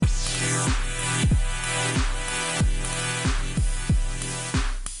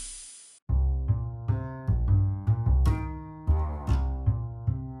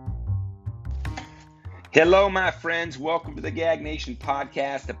Hello, my friends. Welcome to the Gag Nation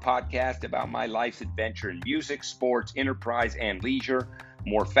podcast, a podcast about my life's adventure in music, sports, enterprise, and leisure.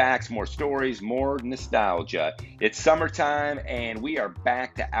 More facts, more stories, more nostalgia. It's summertime, and we are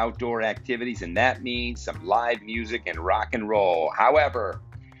back to outdoor activities, and that means some live music and rock and roll. However,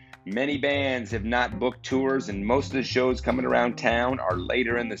 many bands have not booked tours, and most of the shows coming around town are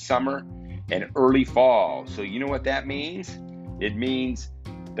later in the summer and early fall. So you know what that means? It means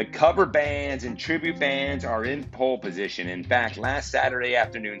the cover bands and tribute bands are in pole position. In fact, last Saturday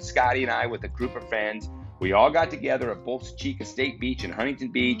afternoon, Scotty and I, with a group of friends, we all got together at Bolsa Chica State Beach in Huntington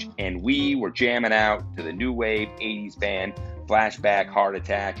Beach, and we were jamming out to the new wave 80s band Flashback Heart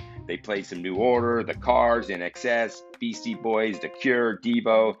Attack. They played some New Order, The Cars, INXS, Beastie Boys, The Cure,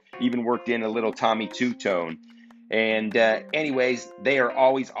 Devo, even worked in a little Tommy Two-Tone. And anyways, they are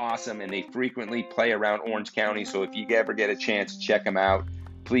always awesome, and they frequently play around Orange County, so if you ever get a chance to check them out,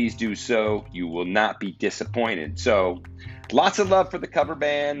 please do so. You will not be disappointed. So lots of love for the cover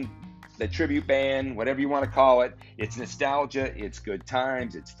band, the tribute band, whatever you want to call it. It's nostalgia, it's good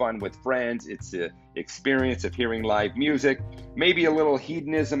times, it's fun with friends, it's the experience of hearing live music, maybe a little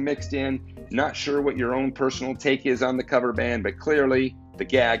hedonism mixed in. Not sure what your own personal take is on the cover band, but clearly the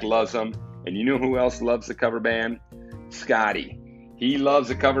Gag loves them. And you know who else loves the cover band? Scotty. He loves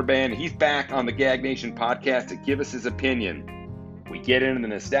the cover band. He's back on the Gag Nation podcast to give us his opinion. We get into the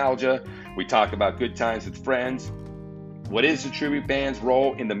nostalgia. We talk about good times with friends. What is the tribute band's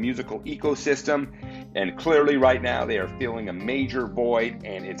role in the musical ecosystem? And clearly right now they are filling a major void,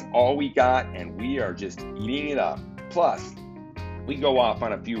 and it's all we got, and we are just eating it up. Plus, we go off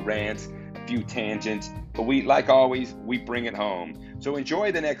on a few rants, a few tangents, but we, like always, we bring it home. So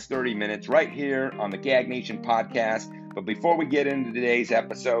enjoy the next 30 minutes right here on the Gag Nation podcast. But before we get into today's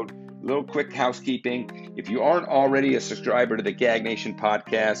episode, a little quick housekeeping. If you aren't already a subscriber to the Gag Nation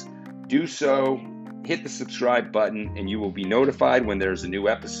podcast, do so. Hit the subscribe button and you will be notified when there's a new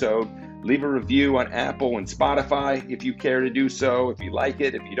episode. Leave a review on Apple and Spotify if you care to do so. If you like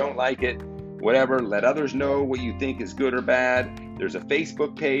it, if you don't like it, whatever. Let others know what you think is good or bad. There's a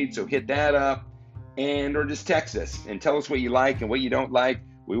Facebook page, so hit that up. Or just text us and tell us what you like and what you don't like.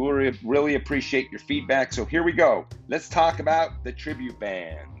 We will really appreciate your feedback. So here we go. Let's talk about the tribute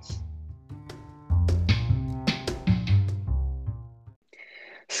bands.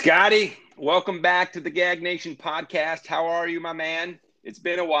 Scotty, welcome back to the Gag Nation podcast. How are you, my man? It's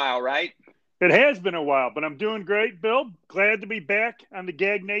been a while, right? It has been a while, but I'm doing great, Bill. Glad to be back on the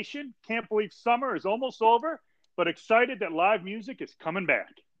Gag Nation. Can't believe summer is almost over, but excited that live music is coming back.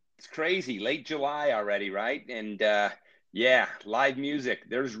 It's crazy. Late July already, right? And yeah, live music.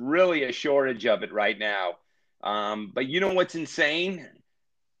 There's really a shortage of it right now. But you know what's insane?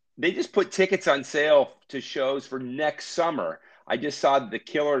 They just put tickets on sale to shows for next summer. I just saw the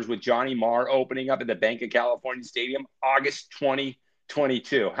Killers with Johnny Marr opening up at the Banc of California Stadium, August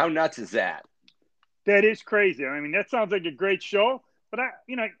 2022. How nuts is that? That is crazy. I mean, that sounds like a great show, but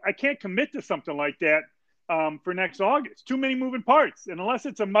I can't commit to something like that for next August. Too many moving parts. And unless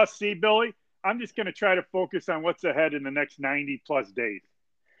it's a must-see, Billy, I'm just going to try to focus on what's ahead in the next 90-plus days.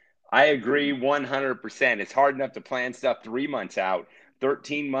 I agree 100%. It's hard enough to plan stuff 3 months out.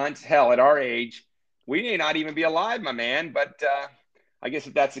 13 months, hell, at our age, we may not even be alive, my man. But I guess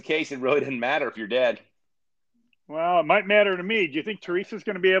if that's the case, it really doesn't matter if you're dead. Well, it might matter to me. Do you think Teresa's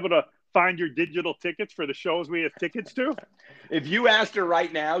going to be able to find your digital tickets for the shows we have tickets to? If you asked her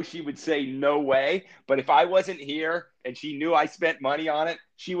right now, she would say no way. But if I wasn't here and she knew I spent money on it,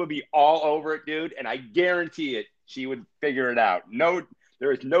 she would be all over it, dude. And I guarantee it, she would figure it out. No,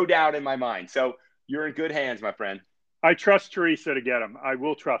 there is no doubt in my mind. So you're in good hands, my friend. I trust Teresa to get them. I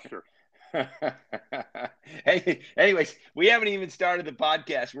will trust her. Hey, anyways, we haven't even started the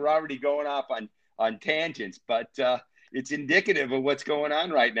podcast. We're already going off on tangents, but it's indicative of what's going on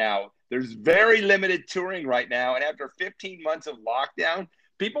right now. There's very limited touring right now, and after 15 months of lockdown,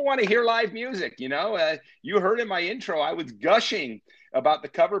 people want to hear live music. You know, you heard in my intro, I was gushing about the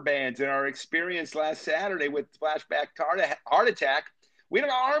cover bands and our experience last Saturday with Flashback Heart Attack. We had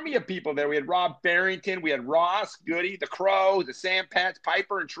an army of people there. We had Rob Barrington, we had Ross, Goody, the Crow, the Sam Pats,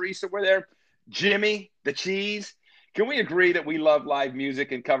 Piper, and Teresa were there. Jimmy, the Cheese. Can we agree that we love live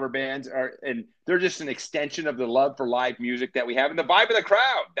music and cover bands and they're just an extension of the love for live music that we have and the vibe of the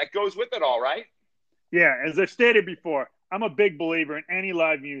crowd that goes with it all, right? Yeah, as I've stated before, I'm a big believer in any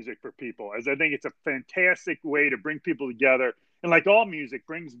live music for people, as I think it's a fantastic way to bring people together. And like all music,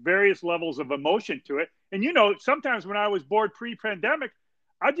 brings various levels of emotion to it. And, you know, sometimes when I was bored pre-pandemic,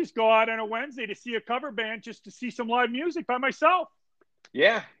 I'd just go out on a Wednesday to see a cover band just to see some live music by myself.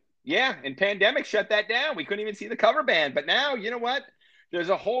 Yeah. And pandemic shut that down. We couldn't even see the cover band. But now, you know what? there's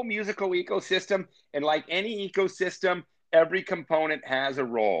a whole musical ecosystem, and like any ecosystem, every component has a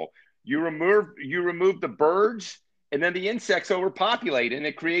role. You remove the birds, and then the insects overpopulate, and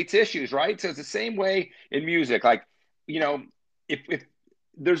it creates issues, right? So it's the same way in music. Like, you know, if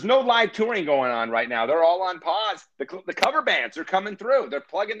there's no live touring going on right now, they're all on pause. The cover bands are coming through. They're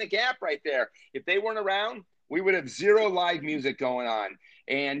plugging the gap right there. If they weren't around, we would have zero live music going on.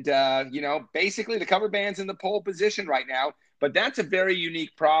 And, basically the cover band's in the pole position right now, but that's a very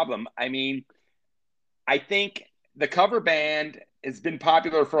unique problem. I mean, I think the cover band has been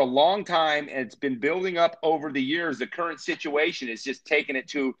popular for a long time, and it's been building up over the years. The current situation is just taking it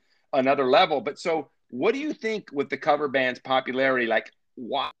to another level. But so what do you think with the cover band's popularity? Like,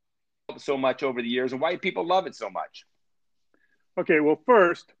 why so much over the years, and why people love it so much? Okay, well,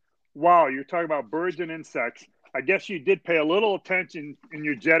 first, wow, you're talking about birds and insects. I guess you did pay a little attention in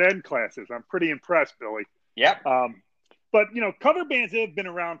your Jet Ed classes. I'm pretty impressed, Billy. Yep. But, cover bands have been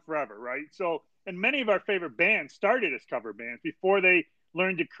around forever, right? So, and many of our favorite bands started as cover bands before they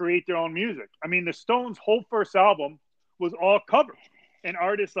learned to create their own music. I mean, the Stones' whole first album was all covers. And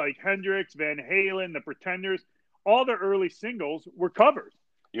artists like Hendrix, Van Halen, The Pretenders, all their early singles were covers.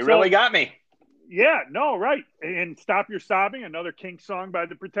 You really got me. Yeah, no, right. And Stop Your Sobbing, another Kinks song by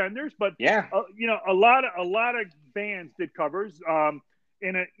The Pretenders. But, yeah, a lot of bands did covers. Some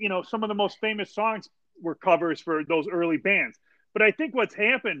of the most famous songs were covers for those early bands. But I think what's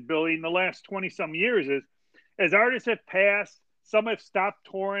happened, Billy, in the last 20-some years is as artists have passed, some have stopped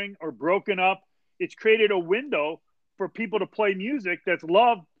touring or broken up, it's created a window for people to play music that's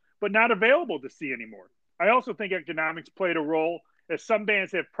loved but not available to see anymore. I also think economics played a role, as some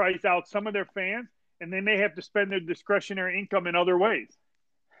bands have priced out some of their fans, and they may have to spend their discretionary income in other ways.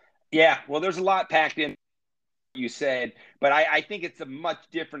 Yeah, well, there's a lot packed in, you said, but I think it's a much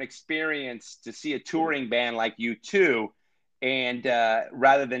different experience to see a touring band like U2, and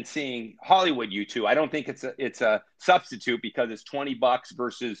rather than seeing Hollywood U2. I don't think it's a substitute because it's $20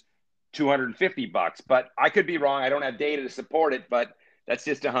 versus $250. But I could be wrong. I don't have data to support it, but that's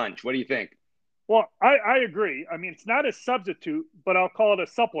just a hunch. What do you think? Well, I agree. I mean, it's not a substitute, but I'll call it a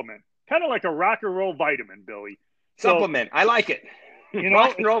supplement, kind of like a rock and roll vitamin, Billy. Supplement. I like it.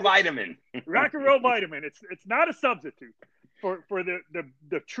 Rock and roll vitamin. Rock and roll vitamin. It's not a substitute for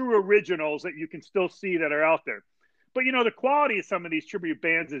the true originals that you can still see that are out there. But, the quality of some of these tribute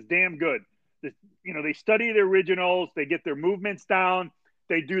bands is damn good. They study the originals. They get their movements down.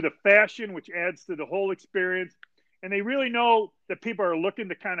 They do the fashion, which adds to the whole experience. And they really know that people are looking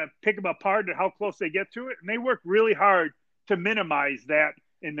to kind of pick them apart and how close they get to it. And they work really hard to minimize that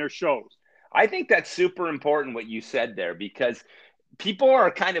in their shows. I think that's super important what you said there, because people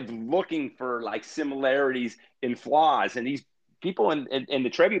are kind of looking for like similarities in flaws. And these people in the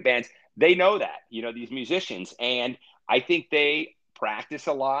tribute bands, they know that, these musicians. And I think they practice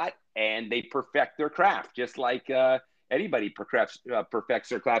a lot and they perfect their craft, just like anybody perfects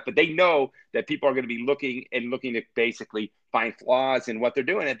their craft. But they know that people are going to be looking to basically find flaws in what they're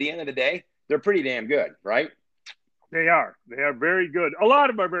doing. At the end of the day, they're pretty damn good, right? They are. They are very good. A lot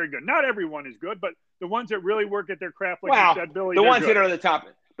of them are very good. Not everyone is good, but the ones that really work at their craft, like you said, Billy, the ones good. that are the top.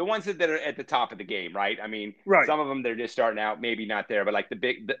 The ones that are at the top of the game, right? I mean, right. Some of them, they're just starting out, maybe not there, but like the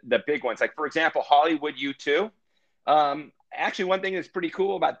big ones, like for example, Hollywood U2. Actually, one thing that's pretty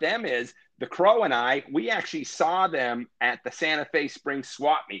cool about them is the Crow and I, we actually saw them at the Santa Fe Spring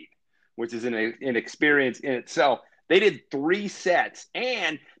Swap Meet, which is an experience in itself. They did 3 sets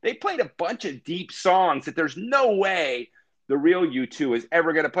and they played a bunch of deep songs that there's no way the real U2 is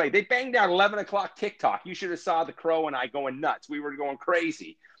ever going to play. They banged out 11 o'clock TikTok. You should have saw the Crow and I going nuts. We were going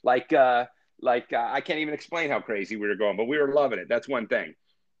crazy. Like I can't even explain how crazy we were going, but we were loving it. That's one thing.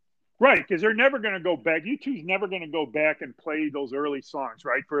 Right, because they're never going to go back. U2's never going to go back and play those early songs,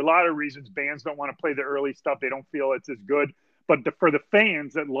 right? For a lot of reasons, bands don't want to play the early stuff. They don't feel it's as good. But for the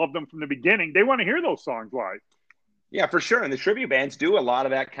fans that love them from the beginning, they want to hear those songs live. Yeah, for sure. And the tribute bands do a lot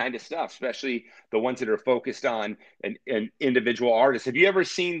of that kind of stuff, especially the ones that are focused on an individual artist. Have you ever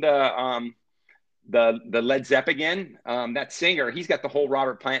seen the Led Zeppelin? That singer, he's got the whole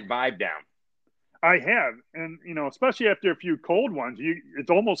Robert Plant vibe down. I have. And, especially after a few cold ones, it's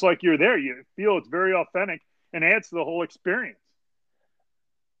almost like you're there. You feel it's very authentic and adds to the whole experience.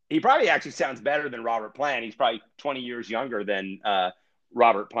 He probably actually sounds better than Robert Plant. He's probably 20 years younger than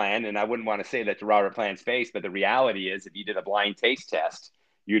Robert Plant. And I wouldn't want to say that to Robert Plant's face, but the reality is if you did a blind taste test,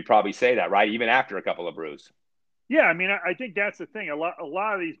 you'd probably say that, right? Even after a couple of brews. Yeah, I mean, I think that's the thing. A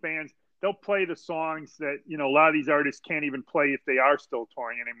lot of these bands, they'll play the songs that, a lot of these artists can't even play if they are still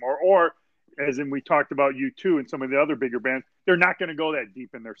touring anymore. Or, as in we talked about U2 and some of the other bigger bands, they're not going to go that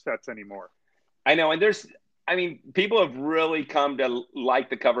deep in their sets anymore. I know. And there's I mean, people have really come to like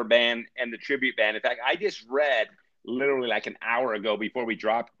the cover band and the tribute band. In fact, I just read literally like an hour ago before we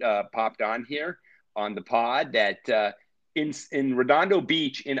popped on here on the pod that in Redondo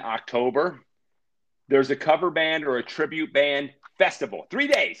Beach in October, there's a cover band or a tribute band festival. 3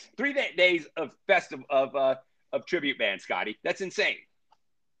 days, days of festival of tribute band. Scotty, that's insane.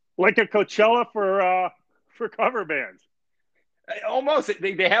 Like a Coachella for cover bands. Almost,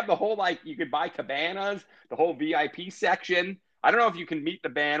 they have the whole, like, you could buy cabanas, the whole VIP section. I don't know if you can meet the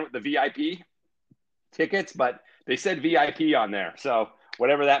band with the VIP tickets, but they said VIP on there. So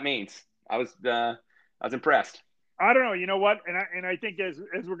whatever that means, I was impressed. I don't know. You know what? And I think as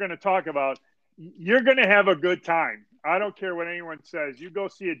we're going to talk about, you're going to have a good time. I don't care what anyone says. You go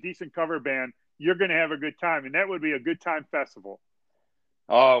see a decent cover band, you're going to have a good time, and that would be a good time festival.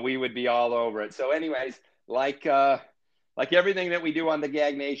 Oh, we would be all over it. So, anyways, like everything that we do on the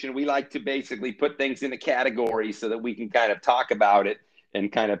Gag Nation, we like to basically put things in a category so that we can kind of talk about it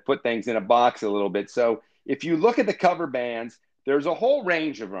and kind of put things in a box a little bit. So, if you look at the cover bands, there's a whole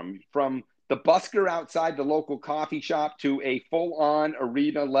range of them, from the busker outside the local coffee shop to a full-on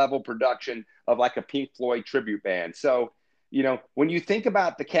arena level production of like a Pink Floyd tribute band. So, when you think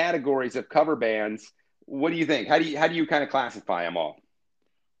about the categories of cover bands, what do you think? How do you kind of classify them all?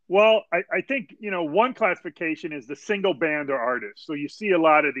 Well, I think, one classification is the single band or artist. So you see a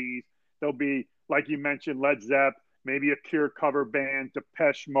lot of these. There'll be, like you mentioned, Led Zepp, maybe a Cure cover band,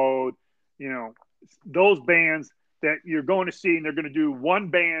 Depeche Mode, those bands that you're going to see, and they're going to do one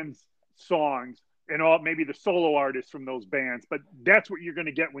band's songs and all, maybe the solo artists from those bands. But that's what you're going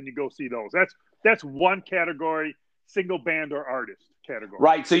to get when you go see those. That's one category, single band or artist category.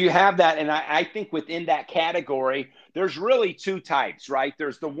 Right. So you have that. And I think within that category, there's really two types, right?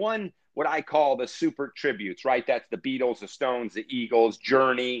 There's the one, what I call the super tributes, right? That's the Beatles, the Stones, the Eagles,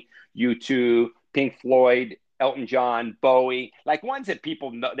 Journey, U2, Pink Floyd, Elton John, Bowie, like ones that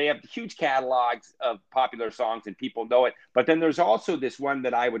people know. They have huge catalogs of popular songs and people know it. But then there's also this one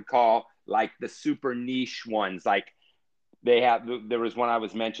that I would call like the super niche ones. Like there was one I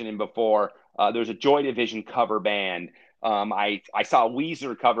was mentioning before. There's a Joy Division cover band. I saw a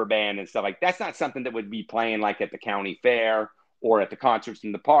Weezer cover band and stuff. Like, that's not something that would be playing like at the county fair or at the concerts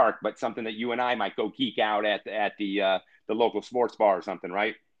in the park, but something that you and I might go geek out at the local sports bar or something,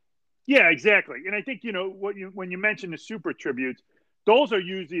 right? Yeah, exactly. And I think, when you mention the super tributes, those are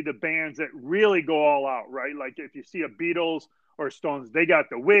usually the bands that really go all out, right? Like if you see a Beatles or Stones, they got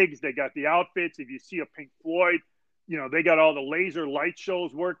the wigs, they got the outfits. If you see a Pink Floyd, they got all the laser light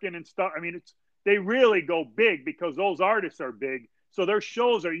shows working and stuff. I mean, they really go big because those artists are big. So their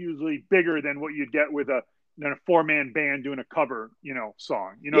shows are usually bigger than what you'd get with a four-man band doing a cover,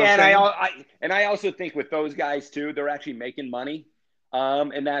 song. Yeah, and I also think with those guys too, they're actually making money,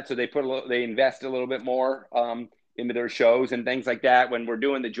 and that, so they invest a little bit more into their shows and things like that. When we're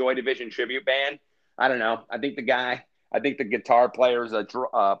doing the Joy Division tribute band, I don't know. I think the guitar player's a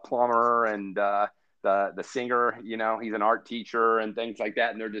plumber, and the singer, he's an art teacher and things like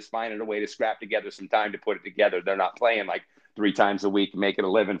that. And they're just finding a way to scrap together some time to put it together. They're not playing like 3 times a week, making a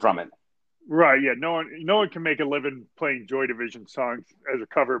living from it. Right. Yeah. No one can make a living playing Joy Division songs as a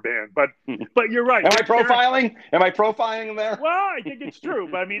cover band, but you're right. Am I profiling them there? Well, I think it's true,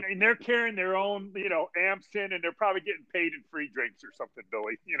 but I mean, and they're carrying their own, amps in, and they're probably getting paid in free drinks or something,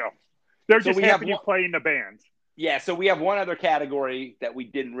 Billy. They're just happy to play in the bands. Yeah, so we have one other category that we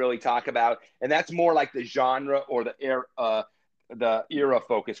didn't really talk about, and that's more like the genre or the era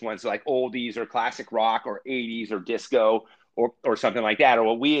focused ones, like oldies or classic rock or 80s or disco or something like that. Or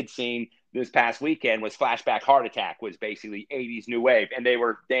what we had seen this past weekend was Flashback Heart Attack, was basically 80s new wave, and they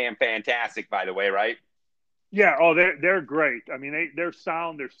were damn fantastic, by the way, right? Yeah, oh, they're great. I mean, their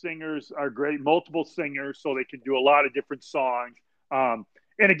sound, their singers are great, multiple singers, so they can do a lot of different songs.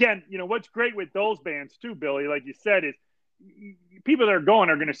 And again, what's great with those bands too, Billy, like you said, is people that are going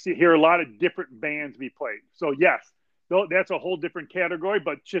are going to hear a lot of different bands be played. So yes, that's a whole different category,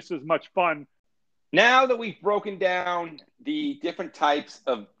 but just as much fun. Now that we've broken down the different types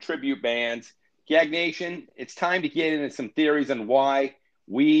of tribute bands, Gag Nation, it's time to get into some theories on why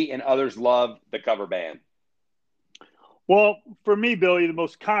we and others love the cover band. Well, for me, Billy, the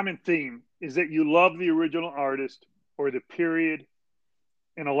most common theme is that you love the original artist or the period.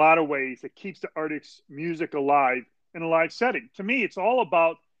 In a lot of ways, it keeps the artist's music alive in a live setting. To me, it's all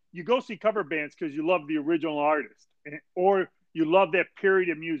about, you go see cover bands because you love the original artist, or you love that period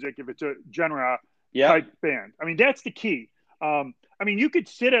of music if it's a genre type band. I mean, that's the key. I mean, you could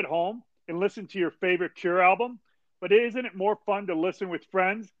sit at home and listen to your favorite Cure album, but isn't it more fun to listen with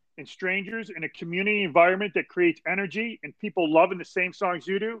friends and strangers in a community environment that creates energy and people loving the same songs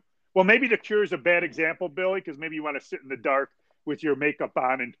you do? Well, maybe The Cure is a bad example, Billy, because maybe you want to sit in the dark with your makeup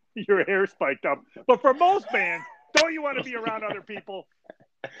on and your hair spiked up. But for most bands, don't you want to be around other people?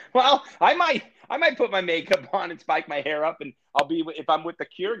 Well, I might put my makeup on and spike my hair up, and I'll be if I'm with the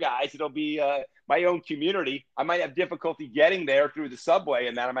Cure guys, it'll be my own community. I might have difficulty getting there through the subway,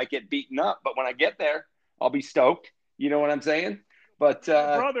 and then I might get beaten up. But when I get there, I'll be stoked. You know what I'm saying? But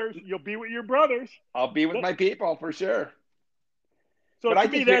Your brothers, you'll be with your brothers. I'll be with my people for sure. So But to I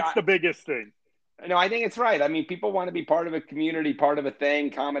me, think that's the biggest thing. no, I think it's right. I mean, people want to be part of a community, part of a thing,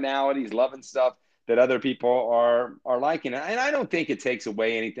 commonalities, loving stuff that other people are liking. And I don't think it takes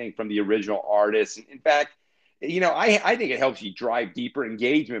away anything from the original artist. In fact, I think it helps you drive deeper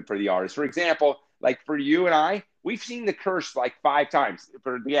engagement for the artist. For example, like for you and I, we've seen The Curse like 5 times.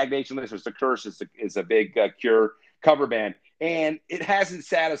 For the Gag Nation listeners, The Curse is a big Cure cover band. And it hasn't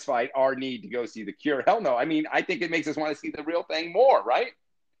satisfied our need to go see The Cure. Hell no. I mean, I think it makes us want to see the real thing more, right?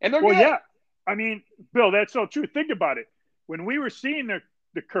 And they're good. Yeah. I mean, Bill, that's so true. Think about it. When we were seeing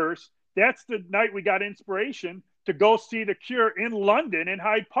the Curse, that's the night we got inspiration to go see The Cure in London in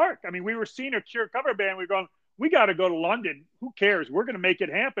Hyde Park. I mean, we were seeing a Cure cover band. We were going, we got to go to London. Who cares? We're going to make it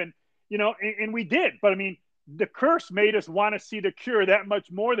happen, and we did. But I mean, The Curse made us want to see The Cure that much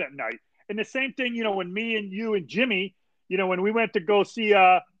more that night. And the same thing, when me and you and Jimmy, when we went to go see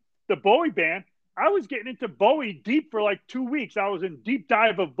the Bowie band, I was getting into Bowie deep for like 2 weeks. I was in deep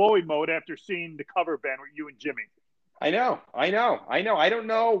dive of Bowie mode after seeing the cover band with you and Jimmy. I know. I don't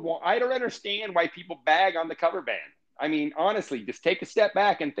know. I don't understand why people bag on the cover band. I mean, honestly, just take a step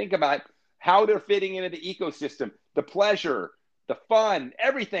back and think about how they're fitting into the ecosystem, the pleasure, the fun,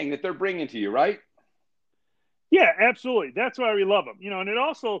 everything that they're bringing to you, right? Yeah, absolutely. That's why we love them. And it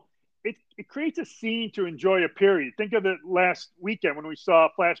also, it creates a scene to enjoy a period. Think of it last weekend when we saw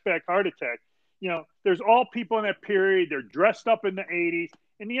Flashback Heart Attack. There's all people in that period. They're dressed up in the 80s.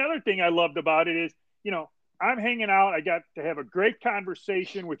 And the other thing I loved about it is, I'm hanging out. I got to have a great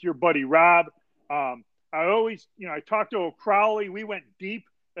conversation with your buddy Rob. I always, I talked to O'Crowley. We went deep,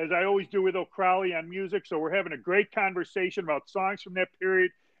 as I always do with O'Crowley on music. So we're having a great conversation about songs from that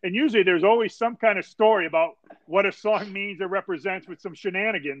period. And usually there's always some kind of story about what a song means or represents with some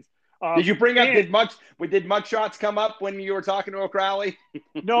shenanigans. Did you bring up, did mugshots come up when you were talking to O'Crowley?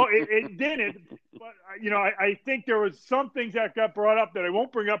 No, it didn't. But, I think there was some things that got brought up that I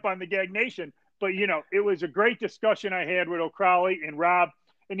won't bring up on the Gag Nation. But, it was a great discussion I had with O'Crowley and Rob.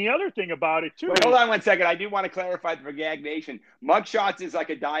 And the other thing about it, too. Wait, hold on 1 second. I do want to clarify for Gag Nation. Mugshots is like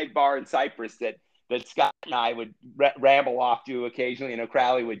a dive bar in Cyprus that Scott and I would ramble off to occasionally, and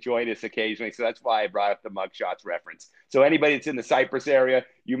O'Crowley would join us occasionally. So that's why I brought up the mugshots reference. So anybody that's in the Cyprus area,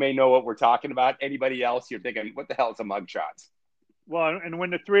 you may know what we're talking about. Anybody else, you're thinking, what the hell is a mugshots? Well, and when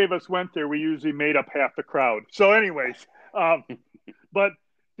the three of us went there, we usually made up half the crowd. So anyways, but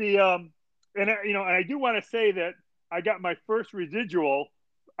the and I do want to say that I got my first residual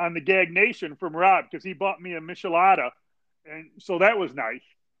on the Gag Nation from Rob because he bought me a Michelada, and so that was nice.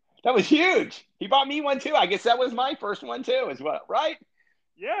 That was huge. He bought me one too. I guess that was my first one too, as well, right?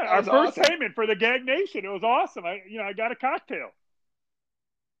 Yeah, our first payment for the Gag Nation. It was awesome. I got a cocktail.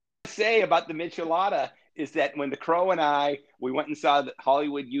 Say about the Michelada is that when the Crow and we went and saw the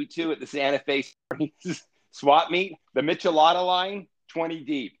Hollywood U2 at the Santa Fe Springs swap meet, the Michelada line 20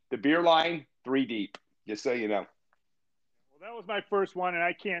 deep, the beer line 3 deep. Just so you know. Well, that was my first one, and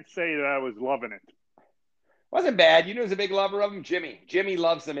I can't say that I was loving it. Wasn't bad. You know who's a big lover of them? Jimmy. Jimmy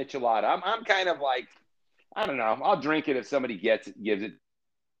loves the Michelada. I'm kind of like, I don't know. I'll drink it if somebody gives it.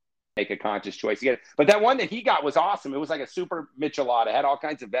 Make a conscious choice to get it. But that one that he got was awesome. It was like a super Michelada. It had all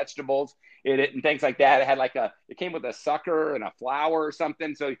kinds of vegetables in it and things like that. It had it came with a sucker and a flower or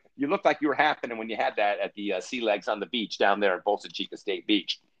something. So you looked like you were happening when you had that at the Sea Legs on the beach down there at Bolsa Chica State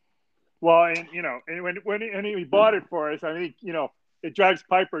Beach. Well, and when he bought it for us, I think, it drives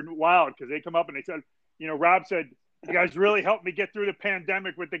Piper wild because they come up and they said, Rob said, you guys really helped me get through the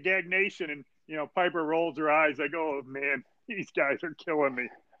pandemic with the Gag Nation. And, Piper rolls her eyes. I go, oh, man, these guys are killing me.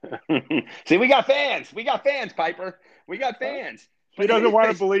 See, we got fans. We got fans, Piper. We got fans. She doesn't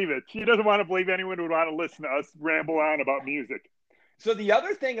want to believe it. She doesn't want to believe anyone would want to listen to us ramble on about music. So the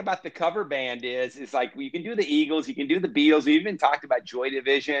other thing about the cover band is like you can do the Eagles, you can do the Beatles. We even talked about Joy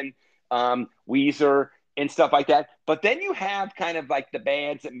Division, Weezer, and stuff like that. But then you have kind of like the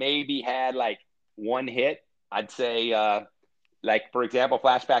bands that maybe had like one hit. I'd say, like, for example,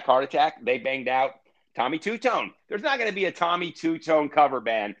 Flashback Heart Attack. They banged out Tommy Two-Tone. There's not going to be a Tommy Two-Tone cover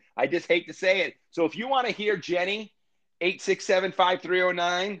band. I just hate to say it. So if you want to hear Jenny,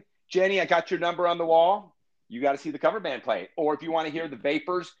 867-5309, Jenny, I got your number on the wall. You got to see the cover band play. Or if you want to hear the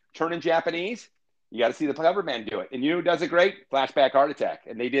Vapors, Turning Japanese, You got to see the cover band do it. And you know who does it great? Flashback Heart Attack.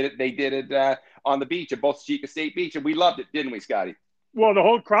 And they did it. They did it on the beach at Boca Chica State Beach, and we loved it, didn't we, Scotty? Well, the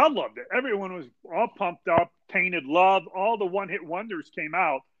whole crowd loved it. Everyone was all pumped up. Tainted Love, all the one-hit wonders came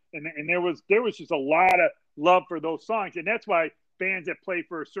out, and there was just a lot of love for those songs, and that's why bands that play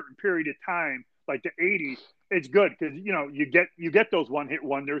for a certain period of time, like the '80s, it's good because you get those one-hit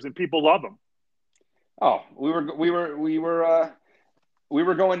wonders, and people love them. Oh, we were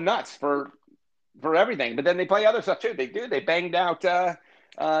going nuts for everything, but then they play other stuff too. They banged out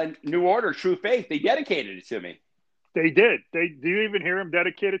New Order, True Faith. They dedicated it to me. They did. Do you even hear them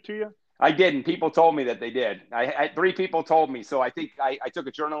dedicate it to you? I didn't. People told me that they did. Three people told me. So I think I took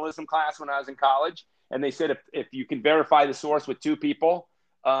a journalism class when I was in college, and they said if you can verify the source with two people,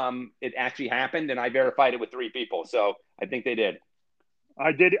 it actually happened, and I verified it with three people. So I think they did.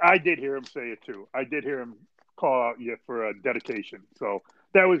 I did hear him say it too. I did hear him call out you for a dedication. So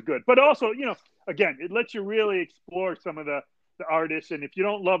that was good. But also, again, it lets you really explore some of the artists. And if you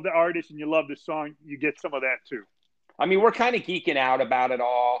don't love the artist and you love the song, you get some of that too. I mean, we're kind of geeking out about it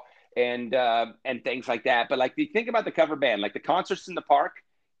all and things like that. But like, you think about the cover band, like the concerts in the park.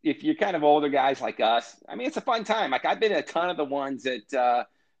 If you're kind of older guys like us, I mean, it's a fun time. Like I've been at a ton of the ones at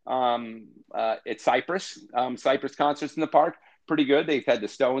Cypress concerts in the park. Pretty good. They've had the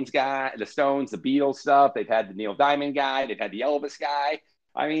Stones, the Beatles stuff. They've had the Neil Diamond guy. They've had the Elvis guy.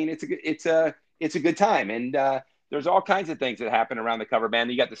 I mean, it's a good time. And there's all kinds of things that happen around the cover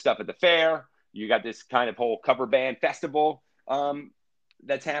band. You got the stuff at the fair. You got this kind of whole cover band festival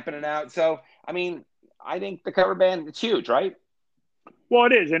that's happening out. So, I mean, I think the cover band, it's huge, right? Well,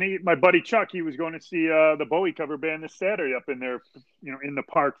 it is. And my buddy Chuck, he was going to see the Bowie cover band this Saturday up in there, in the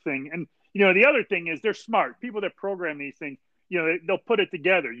park thing. And, the other thing is they're smart. People that program these things, they'll put it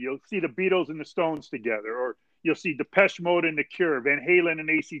together. You'll see the Beatles and the Stones together, or you'll see Depeche Mode and The Cure, Van Halen and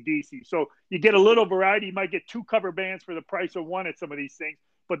AC/DC. So you get a little variety. You might get two cover bands for the price of one at some of these things,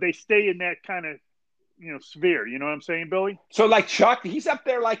 but they stay in that kind of, sphere. You know what I'm saying, Billy? So like Chuck, he's up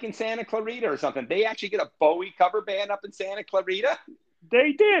there like in Santa Clarita or something. They actually get a Bowie cover band up in Santa Clarita?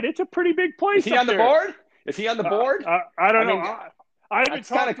 They did. It's a pretty big place. Is he on the board? Is he on the board? I don't know. That's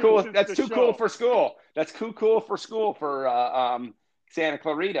kind of cool. That's too cool for school. That's too cool for school for Santa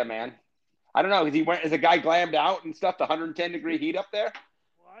Clarita, man. I don't know. Is the guy glammed out and stuff? The 110-degree heat up there?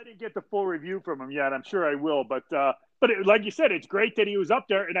 Well, I didn't get the full review from him yet. I'm sure I will. But like you said, it's great that he was up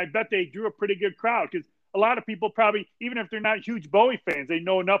there, and I bet they drew a pretty good crowd because a lot of people probably, even if they're not huge Bowie fans, they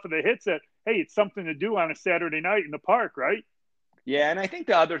know enough of the hits that, hey, it's something to do on a Saturday night in the park, right? Yeah, and I think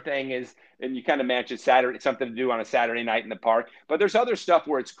the other thing is, and you kind of mentioned Saturday, something to do on a Saturday night in the park, but there's other stuff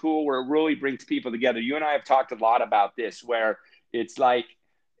where it's cool, where it really brings people together. You and I have talked a lot about this, where it's like,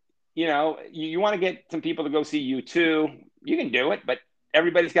 you want to get some people to go see U2, you can do it, but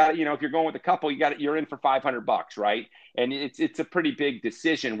everybody's got, if you're going with a couple, you're in for $500, right? And it's a pretty big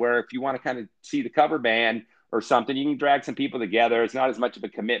decision where if you want to kind of see the cover band or something, you can drag some people together. It's not as much of a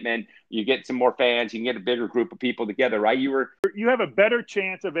commitment. You get some more fans. You can get a bigger group of people together, right? You have a better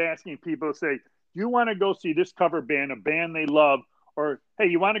chance of asking people to say, do you want to go see this cover band, a band they love? Or, hey,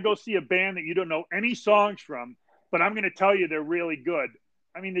 you want to go see a band that you don't know any songs from, but I'm going to tell you they're really good.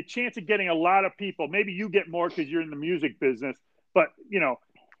 I mean, the chance of getting a lot of people, maybe you get more because you're in the music business, but,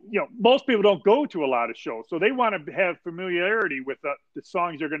 most people don't go to a lot of shows. So they want to have familiarity with the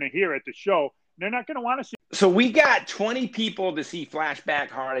songs they're going to hear at the show. They're not going to want to see. So we got 20 people to see Flashback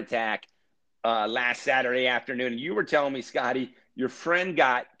Heart Attack last Saturday afternoon. And you were telling me, Scotty, your friend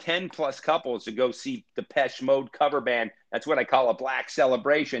got 10 plus couples to go see the Depeche Mode cover band. That's what I call a black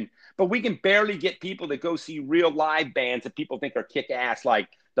celebration. But we can barely get people to go see real live bands that people think are kick ass, like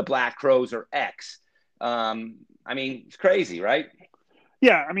the Black Crowes or X. I mean, it's crazy, right?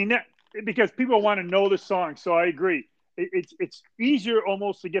 Yeah, I mean, because people want to know the song. So I agree. It's easier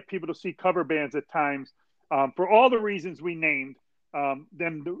almost to get people to see cover bands at times for all the reasons we named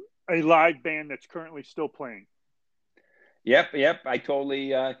than a live band that's currently still playing. Yep. I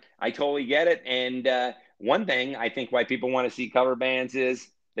totally get it. And one thing I think why people want to see cover bands is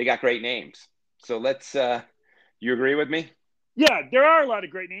they got great names. So let's. You agree with me? Yeah, there are a lot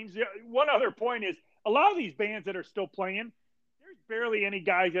of great names. One other point is a lot of these bands that are still playing, there's barely any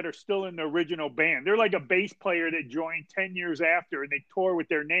guys that are still in the original band. They're like a bass player that joined 10 years after, and they tour with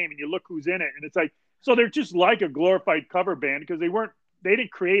their name, and you look who's in it, and it's like, so they're just like a glorified cover band because they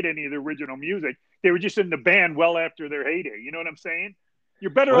didn't create any of the original music. They were just in the band well after their heyday. You know what I'm saying? You're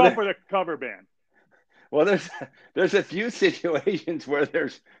better off with a cover band. Well, there's a few situations where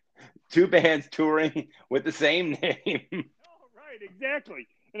there's two bands touring with the same name. Oh, right, exactly.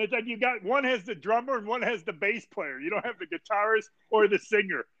 And it's like one has the drummer and one has the bass player. You don't have the guitarist or the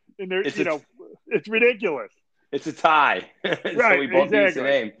singer. And It's ridiculous. It's a tie. So Right, we both use the exactly.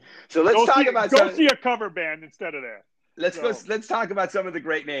 name. So let's talk about Go some. see a cover band instead of that. Let's go. So Let's talk about some of the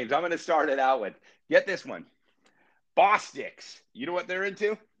great names. I'm going to start it out with. Get this one. Bosticks. You know what they're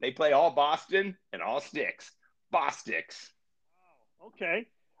into? They play all Boston and all sticks. Bosticks. okay.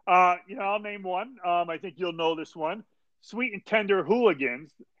 I'll name one. I think you'll know this one. Sweet and Tender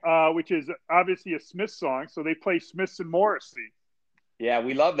Hooligans, which is obviously a Smith song. So they play Smiths and Morrissey. Yeah,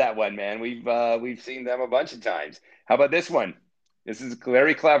 we love that one, man. We've seen them a bunch of times. How about this one? This is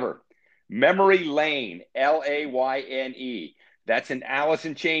very clever. Memory Lane, Layne. That's an Alice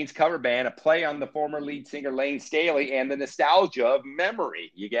in Chains cover band, a play on the former lead singer Lane Staley and the nostalgia of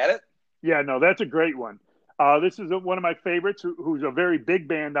memory. You get it? Yeah, no, that's a great one. This is one of my favorites, who's a very big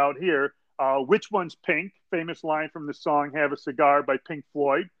band out here. Which One's Pink? Famous line from the song "Have a Cigar" by Pink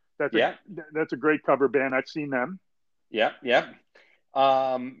Floyd. That's a great cover band. I've seen them. Yep.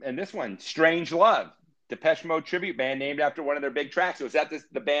 And this one, Strange Love, Depeche Mode tribute band named after one of their big tracks. So is that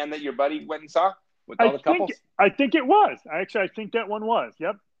the band that your buddy went and saw with all the couples? I think it was. I think that one was.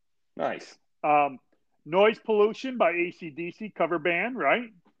 Yep. Nice. Noise Pollution by AC/DC cover band,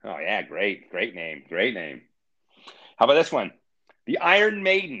 right? Oh yeah, great name. How about this one? The Iron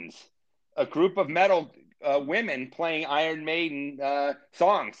Maidens, a group of metal women playing Iron Maiden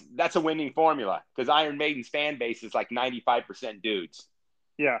songs. That's a winning formula because Iron Maiden's fan base is like 95% dudes.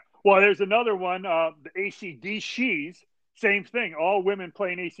 Yeah. Well, there's another one, the AC/DC's, same thing. All women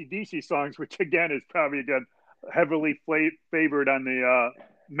playing AC/DC songs, which again is probably heavily favored on the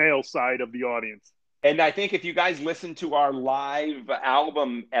male side of the audience. And I think if you guys listen to our live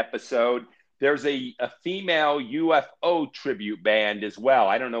album episode, there's a female UFO tribute band as well.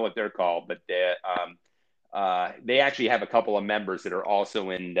 I don't know what they're called, but they actually have a couple of members that are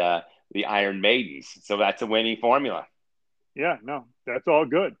also in the Iron Maidens. So that's a winning formula. Yeah, no, that's all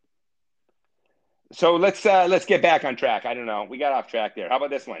good. So let's get back on track. I don't know. We got off track there. How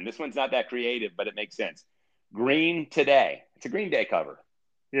about this one? This one's not that creative, but it makes sense. Green Today. It's a Green Day cover.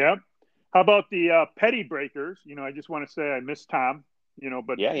 Yeah. How about the Petty Breakers? I just want to say I miss Tom.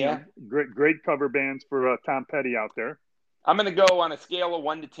 But yeah. Great cover bands for Tom Petty out there. I'm going to go on a scale of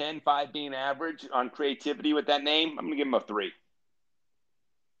 1 to 10, 5 being average on creativity with that name. I'm going to give him a 3.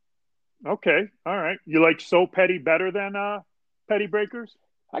 Okay. All right. You like So Petty better than Petty Breakers?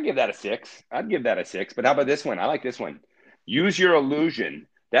 I'd give that a 6. But how about this one? I like this one. Use Your Illusion.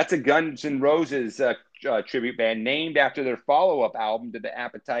 That's a Guns N' Roses tribute band named after their follow-up album to the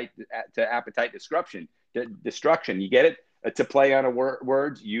Appetite Destruction. You get it? It's a play on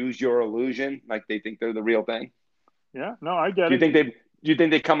words. Use Your Illusion. Like they think they're the real thing. Yeah. No, I get it. Do you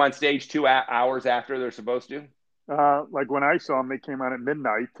think they come on stage 2 hours after they're supposed to? Like when I saw them, they came on at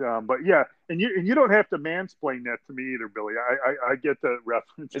midnight. But yeah, and you don't have to mansplain that to me either, Billy. I get the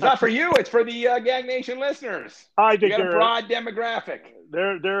reference. It's not for you. It's for the Gag Nation listeners. I think they're a broad demographic.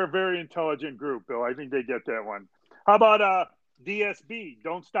 They're a very intelligent group, Bill. I think they get that one. How about DSB?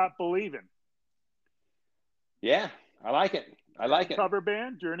 Don't Stop Believing. Yeah, I like it. Cover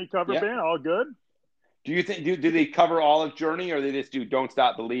band, Journey cover band, all good. Do you think do they cover all of Journey, or they just do Don't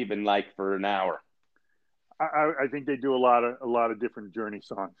Stop Believing like for an hour? I think they do a lot of different Journey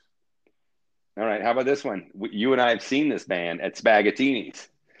songs. All right. How about this one? You and I have seen this band at Spaghettini's.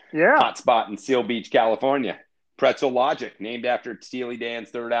 Yeah. Hot spot in Seal Beach, California. Pretzel Logic, named after Steely Dan's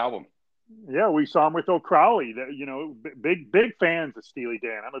third album. Yeah, we saw him with O'Crowley. Big fans of Steely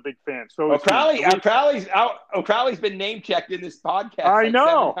Dan. I'm a big fan. So O'Crowley's been name checked in this podcast. I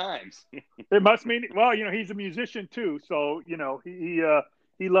know. 7 times. It must mean he's a musician too. So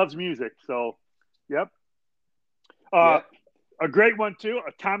he loves music. So, yep. A great one too,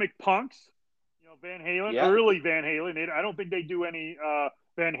 Atomic Punks. Van Halen, early Van Halen. I don't think they do any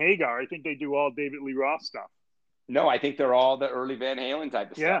Van Hagar. I think they do all David Lee Roth stuff. No, I think they're all the early Van Halen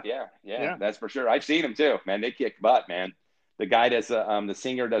type of stuff. Yeah, that's for sure. I've seen them too, man. They kick butt, man. The guy does the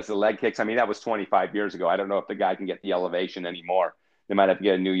singer does the leg kicks. I mean, that was 25 years ago. I don't know if the guy can get the elevation anymore. They might have to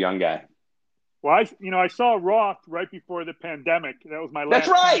get a new young guy. Well, I saw Roth right before the pandemic. That was my last.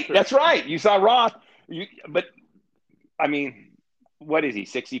 That's right. You saw Roth. But I mean, what is he?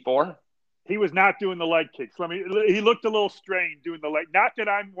 64? He was not doing the leg kicks. He looked a little strained doing the leg. Not that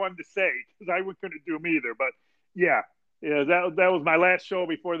I'm one to say, because I couldn't do them either. But yeah, that was my last show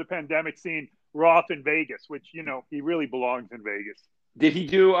before the pandemic. Seeing Roth in Vegas, which he really belongs in Vegas. Did he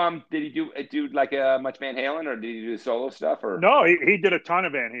do like much Van Halen, or did he do solo stuff? Or no, he did a ton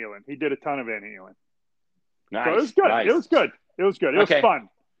of Van Halen. Nice. So it was good. Nice. It was good. It was fun.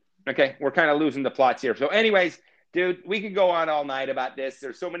 Okay, we're kind of losing the plots here. So, anyways. Dude, we could go on all night about this.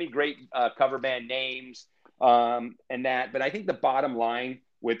 There's so many great cover band names and that. But I think the bottom line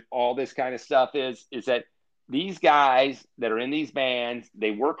with all this kind of stuff is that these guys that are in these bands,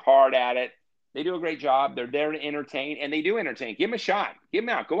 they work hard at it. They do a great job. They're there to entertain, and they do entertain. Give them a shot. Give them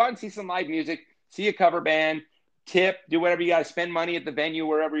out. Go out and see some live music. See a cover band. Tip. Do whatever you got to. Spend money at the venue,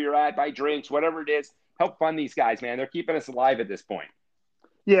 wherever you're at. Buy drinks, whatever it is. Help fund these guys, man. They're keeping us alive at this point.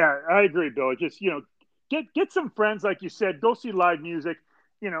 Yeah, I agree, Bill. Just, get some friends, like you said. Go see live music.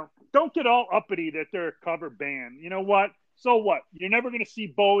 Don't get all uppity that they're a cover band. You know what? So what? You're never going to see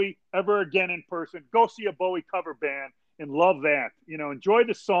Bowie ever again in person. Go see a Bowie cover band and love that. Enjoy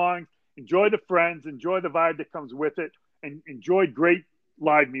the songs. Enjoy the friends, enjoy the vibe that comes with it, and enjoy great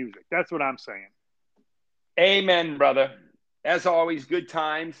live music. That's what I'm saying. Amen, brother. As always, good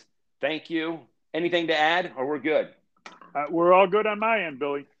times. Thank you. Anything to add, or we're good? We're all good on my end,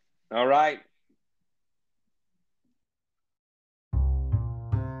 Billy. All right.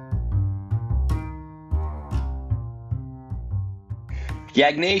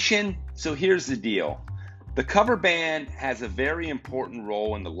 Gag Nation, so here's the deal. The cover band has a very important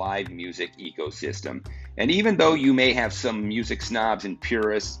role in the live music ecosystem. And even though you may have some music snobs and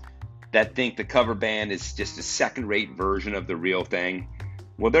purists that think the cover band is just a second-rate version of the real thing,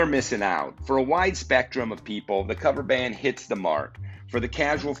 well, they're missing out. For a wide spectrum of people, the cover band hits the mark. For the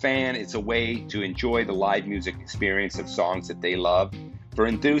casual fan, it's a way to enjoy the live music experience of songs that they love. For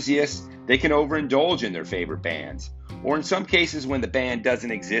enthusiasts, they can overindulge in their favorite bands. Or in some cases, when the band doesn't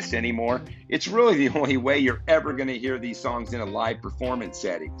exist anymore, it's really the only way you're ever going to hear these songs in a live performance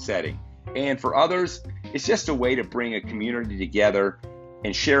setting. And for others, it's just a way to bring a community together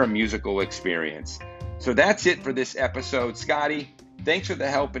and share a musical experience. So that's it for this episode. Scotty, thanks for the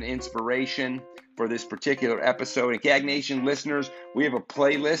help and inspiration for this particular episode. And Gag Nation listeners, we have a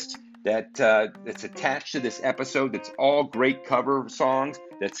playlist that's attached to this episode that's all great cover songs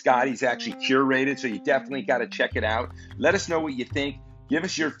that Scotty's actually curated, so you definitely got to check it out. Let us know what you think. Give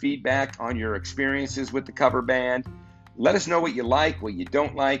us your feedback on your experiences with the cover band. Let us know what you like, what you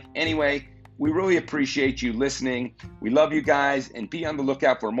don't like. Anyway, we really appreciate you listening. We love you guys, and be on the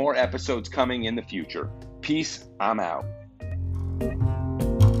lookout for more episodes coming in the future. Peace. I'm out.